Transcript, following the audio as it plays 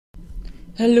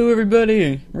Hello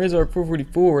everybody,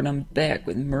 Rezar444 and I'm back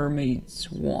with Mermaid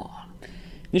Swamp.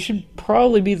 This should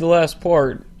probably be the last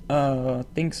part, I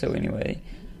think so anyway.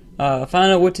 Find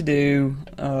out what to do.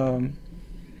 I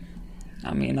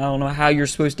don't know how you're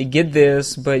supposed to get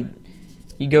this, but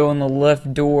you go on the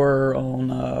left door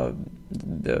on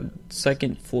the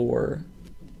second floor.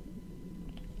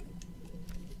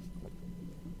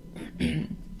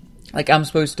 Like I'm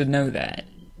supposed to know that.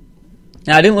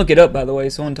 Now I didn't look it up, by the way,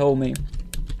 someone told me.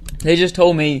 They just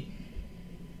told me,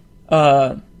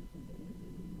 left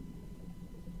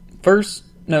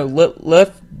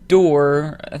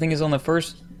door, I think is on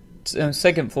the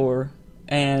second floor,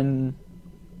 and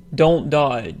don't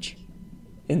dodge,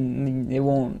 and it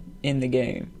won't end the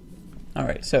game.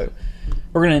 Alright, so,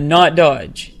 we're gonna not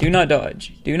dodge, do not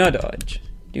dodge, do not dodge,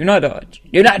 do not dodge,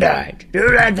 do not dodge, do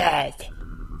not dodge,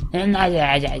 do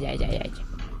not dodge.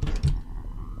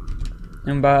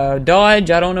 And by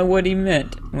dodge, I don't know what he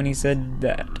meant when he said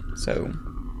that. So,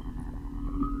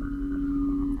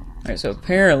 alright, so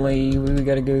apparently we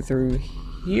gotta go through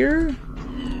here.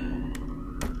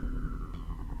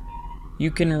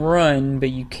 You can run, but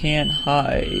you can't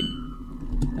hide.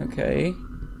 Okay.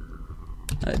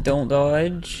 Don't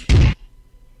dodge.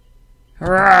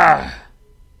 Hurrah!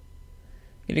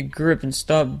 Get a grip and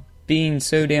stop being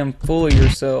so damn full of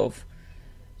yourself.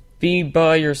 Be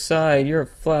by your side. You're a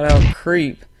flat-out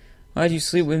creep. Why'd you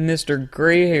sleep with Mr.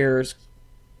 Gray Hairs?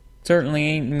 Certainly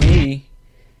ain't me.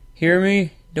 Hear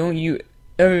me? Don't you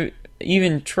ever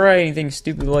even try anything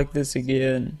stupid like this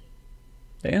again.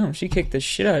 Damn, she kicked the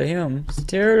shit out of him.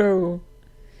 Stereo.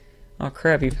 Oh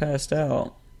crap, he passed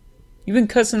out. You've been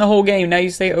cussing the whole game. Now you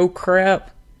say, oh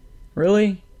crap.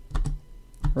 Really?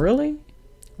 Really?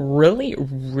 Really?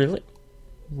 Really?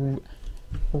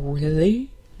 Really?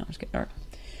 No, I'm just kidding. Alright.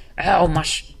 Ow, my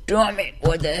stomach!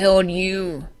 What the hell do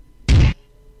you...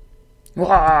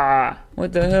 Wah!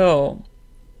 What the hell?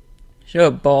 Shut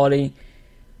up, Baldy.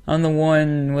 I'm the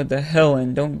one with the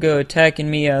Helen. Don't go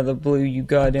attacking me out of the blue, you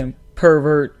goddamn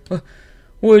pervert.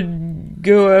 Would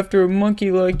go after a monkey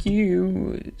like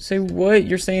you. Say what?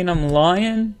 You're saying I'm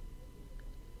lying?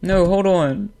 No, hold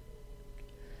on.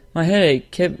 My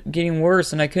headache kept getting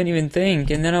worse and I couldn't even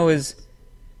think. And then I was...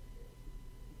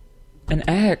 An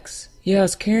axe. Yeah, I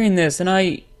was carrying this,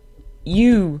 and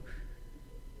you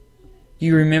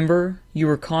remember? You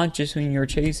were conscious when you were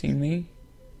chasing me.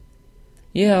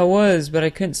 Yeah, I was, but I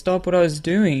couldn't stop what I was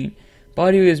doing.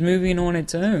 Body was moving on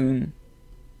its own.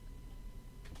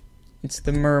 It's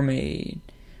the mermaid.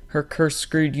 Her curse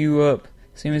screwed you up,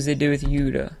 same as they did with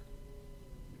Yuta.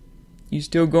 You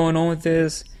still going on with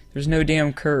this? There's no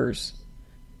damn curse.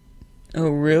 Oh,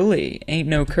 really? Ain't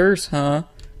no curse, huh?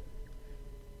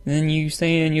 Then you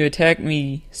saying you attacked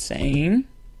me, sane?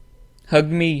 Hugged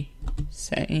me,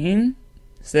 sane?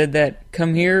 Said that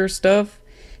come here stuff,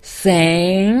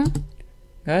 sane?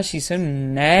 Gosh, she's so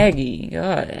naggy.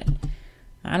 God,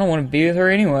 I don't want to be with her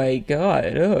anyway. God,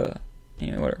 Anyway,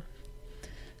 whatever.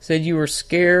 Said you were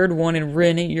scared, wanted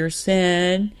Rennie, you're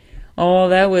sad. All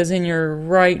that was in your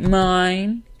right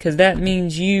mind, 'cause that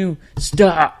means you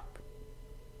stop.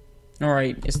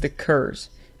 Alright, it's the curse.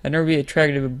 I'd never be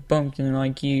attracted to a bumpkin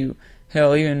like you.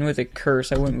 Hell, even with a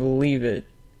curse, I wouldn't believe it.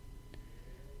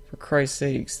 For Christ's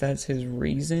sakes, that's his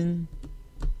reason?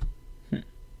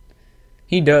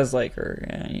 He does like her,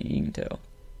 yeah, you can tell.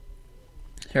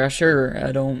 Yeah, sure,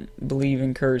 I don't believe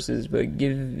in curses, but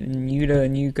given Yuta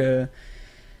and Yuka,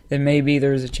 then maybe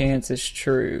there's a chance it's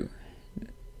true.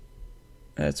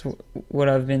 That's what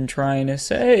I've been trying to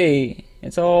say.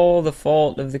 It's all the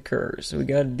fault of the curse. We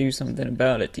gotta do something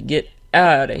about it to get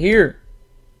out of here.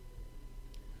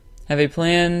 Have a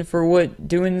plan for what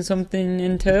doing something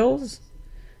entails?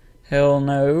 Hell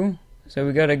no. So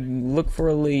we gotta look for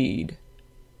a lead.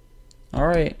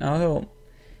 Alright, I'll help.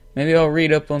 Maybe I'll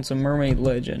read up on some mermaid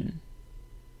legend.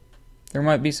 There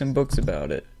might be some books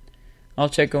about it. I'll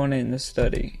check on it in the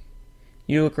study.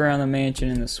 You look around the mansion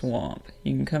in the swamp.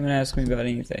 You can come and ask me about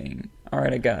anything.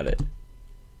 Alright, I got it.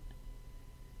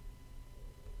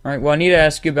 Alright, well I need to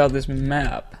ask you about this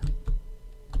map.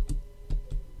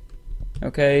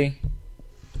 Okay.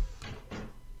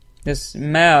 This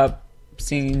map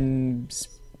seems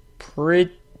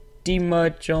pretty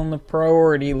much on the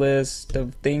priority list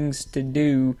of things to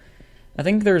do. I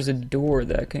think there's a door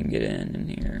that I couldn't get in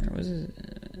here.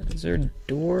 Is there a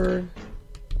door?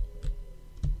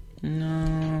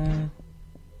 No.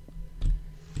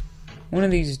 One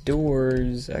of these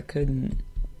doors I couldn't.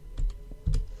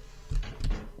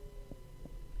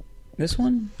 This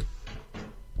one?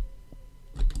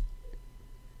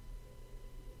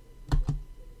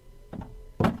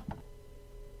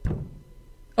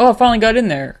 Oh, I finally got in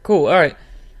there. Cool, alright.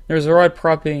 There's a rod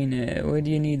propping it. What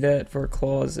do you need that for a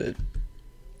closet?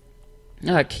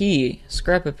 Ah, key.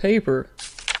 Scrap of paper.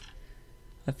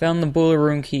 I found the boiler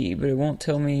room key, but it won't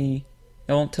tell me...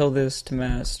 It won't tell this to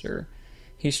Master.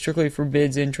 He strictly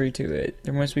forbids entry to it.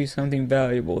 There must be something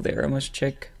valuable there. I must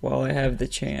check while I have the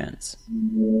chance.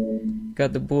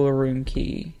 Got the boiler room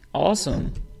key.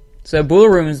 Awesome. So that boiler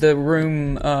room is the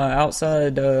room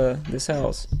outside this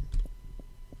house.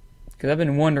 Because I've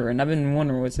been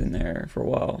wondering what's in there for a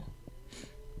while.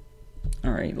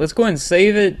 Alright, let's go ahead and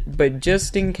save it, but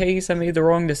just in case I made the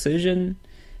wrong decision,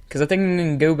 because I think I'm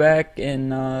going to go back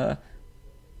and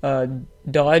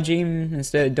dodge him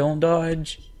instead of don't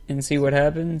dodge, and see what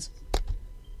happens.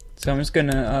 So I'm just going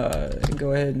to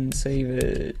go ahead and save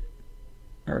it.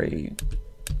 Alright.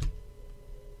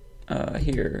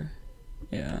 Here.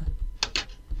 Yeah.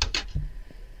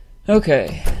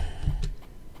 Okay.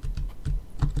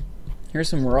 Here's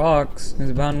some rocks. Is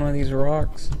it behind one of these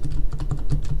rocks?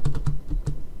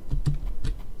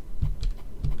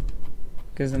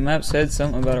 Because the map said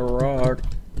something about a rock.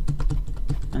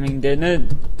 I mean, didn't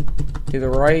it? To the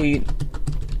right.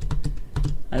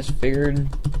 I just figured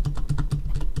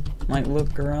might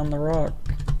look around the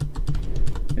rock.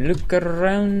 Look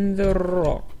around the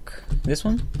rock. This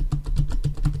one?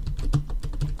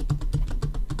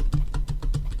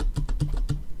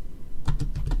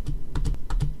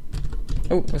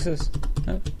 Oh, what's this?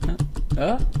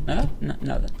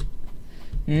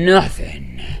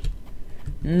 Nothing.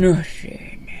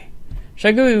 Nothing. Should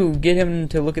I go get him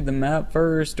to look at the map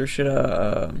first, or should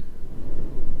I,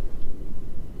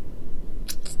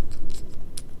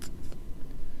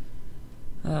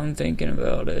 I'm thinking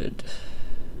about it.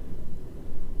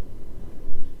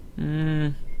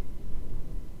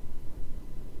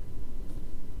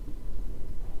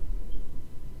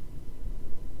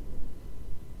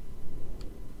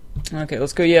 Okay,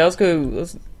 let's go. Yeah, let's go.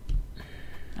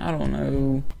 I don't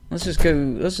know. Let's just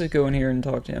go in here and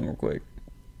talk to him real quick.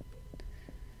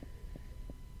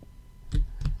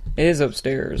 It is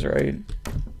upstairs, right?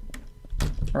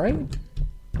 Right?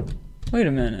 Wait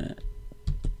a minute.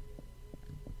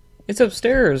 It's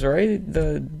upstairs, right?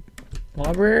 The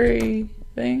library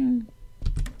thing?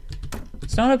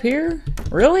 It's not up here?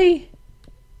 Really?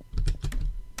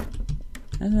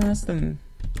 That's the...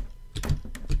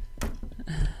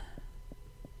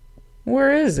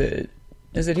 Where is it?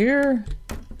 Is it here?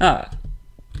 Ah.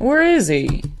 Where is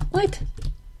he? What?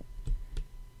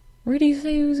 Where did he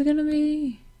say he was gonna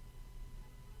be?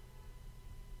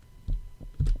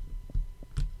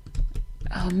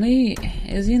 Oh, me.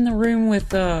 Is he in the room with,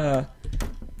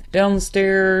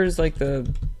 downstairs, like the,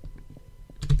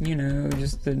 you know,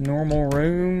 just the normal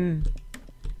room?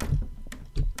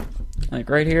 Like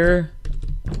right here?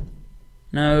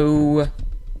 No.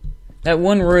 That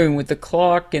one room with the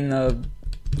clock and the...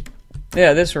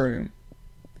 Yeah, this room.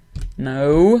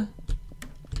 No.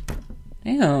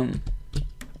 Damn.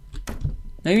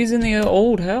 Maybe he's in the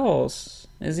old house.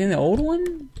 Is he in the old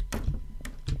one?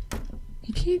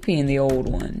 He can't be in the old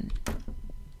one.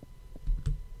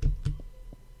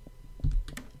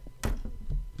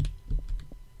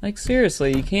 Like,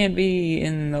 seriously, you can't be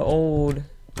in the old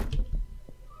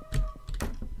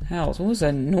house. What was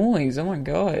that noise? Oh my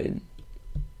god.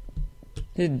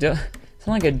 It sounded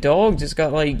like a dog just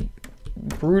got, like,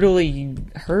 brutally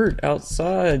hurt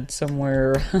outside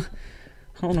somewhere.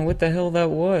 I don't know what the hell that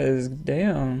was.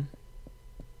 Damn.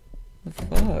 What the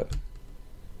fuck?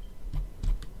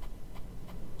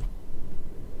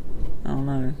 I don't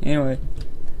know. Anyway.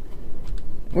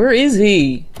 Where is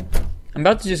he? I'm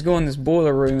about to just go in this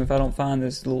boiler room if I don't find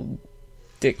this little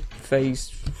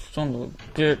dick-faced son of a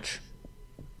bitch.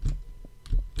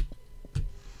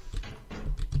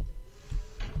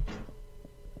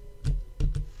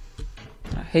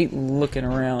 I hate looking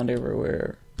around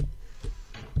everywhere.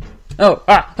 Oh,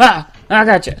 I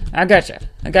gotcha.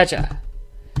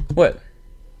 What?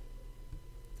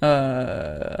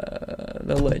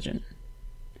 The legend.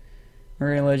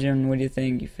 Mermaid legend, what do you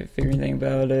think? You figure anything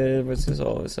about it? What's this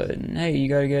all of a sudden? Hey, you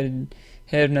gotta get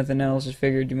ahead of nothing else. Just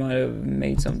figured you might have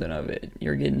made something of it.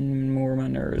 You're getting more of my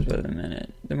nerves by the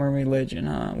minute. The mermaid legend,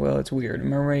 huh? Well, it's weird. A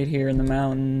mermaid here in the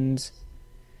mountains.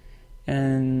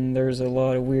 And there's a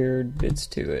lot of weird bits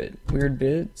to it. Weird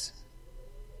bits?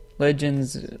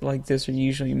 Legends like this are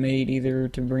usually made either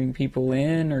to bring people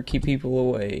in or keep people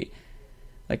away.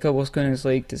 Like couples go to this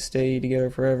lake to stay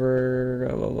together forever,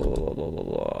 blah, blah, blah, blah, blah, blah,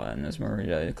 blah. And this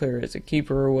mermaid, I declare it's a keep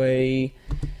her away.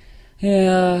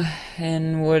 Yeah,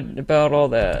 and what about all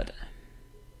that?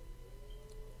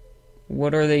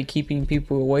 What are they keeping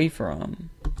people away from?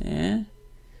 Eh?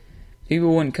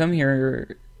 People wouldn't come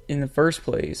here in the first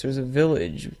place. There's a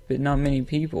village, but not many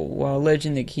people. Why a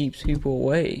legend that keeps people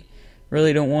away?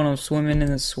 Really don't want them swimming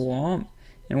in the swamp?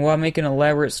 And why make an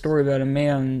elaborate story about a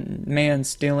man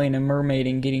stealing a mermaid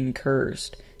and getting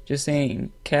cursed? Just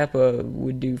saying, Kappa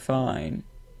would do fine.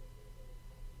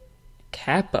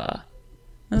 Kappa?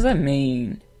 What does that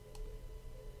mean?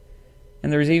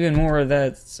 And there's even more of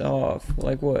that's off.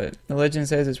 Like what? The legend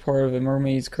says it's part of a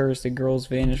mermaid's curse that girls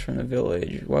vanish from the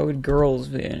village. Why would girls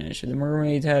vanish? If the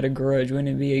mermaids had a grudge, wouldn't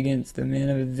it be against the men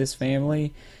of this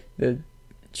family? The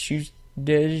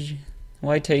Chusdej?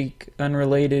 Why take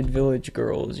unrelated village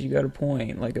girls? You got a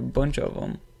point, like a bunch of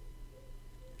them.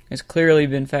 It's clearly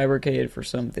been fabricated for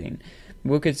something.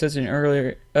 What could such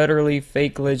an utterly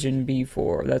fake legend be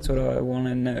for? That's what I want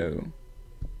to know.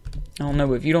 I don't know,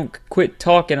 but if you don't quit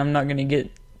talking, I'm not going to get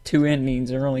 2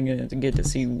 endings. I'm only going to get to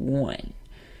see 1.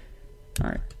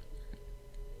 Alright.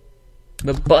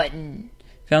 The button!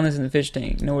 Found this in the fish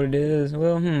tank. Know what it is?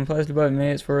 Well, plastic button,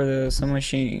 maybe it's for some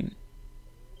machine.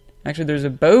 Actually, there's a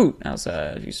boat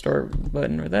outside. If you start a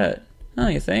button for that. Oh,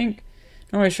 you think?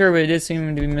 Not really sure, but it did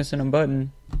seem to be missing a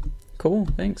button. Cool,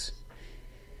 thanks.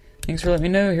 Thanks for letting me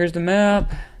know. Here's the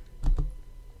map.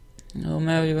 Oh,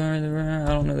 map, I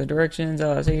don't know the directions.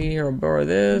 I see here, I'll borrow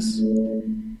this.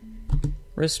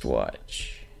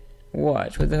 Wristwatch.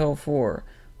 Watch, what the hell for?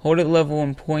 Hold it level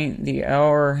and point the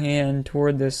hour hand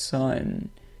toward the sun.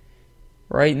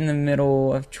 Right in the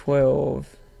middle of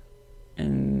 12.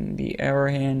 And the hour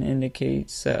hand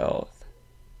indicates south.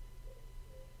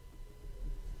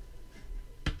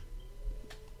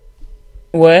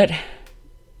 What?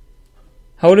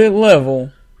 Hold it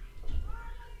level.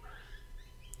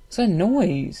 What's that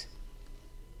noise?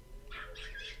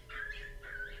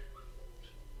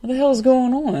 What the hell is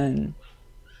going on?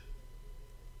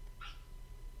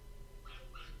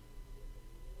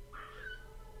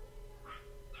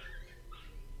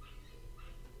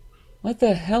 What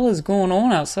the hell is going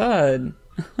on outside?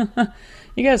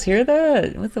 You guys hear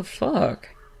that? What the fuck?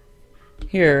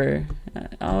 Here,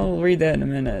 I'll read that in a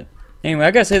minute. Anyway,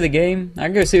 I gotta save the game. I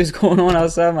gotta go see what's going on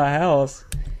outside my house.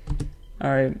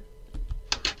 Alright.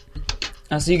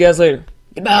 I'll see you guys later.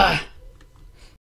 Goodbye!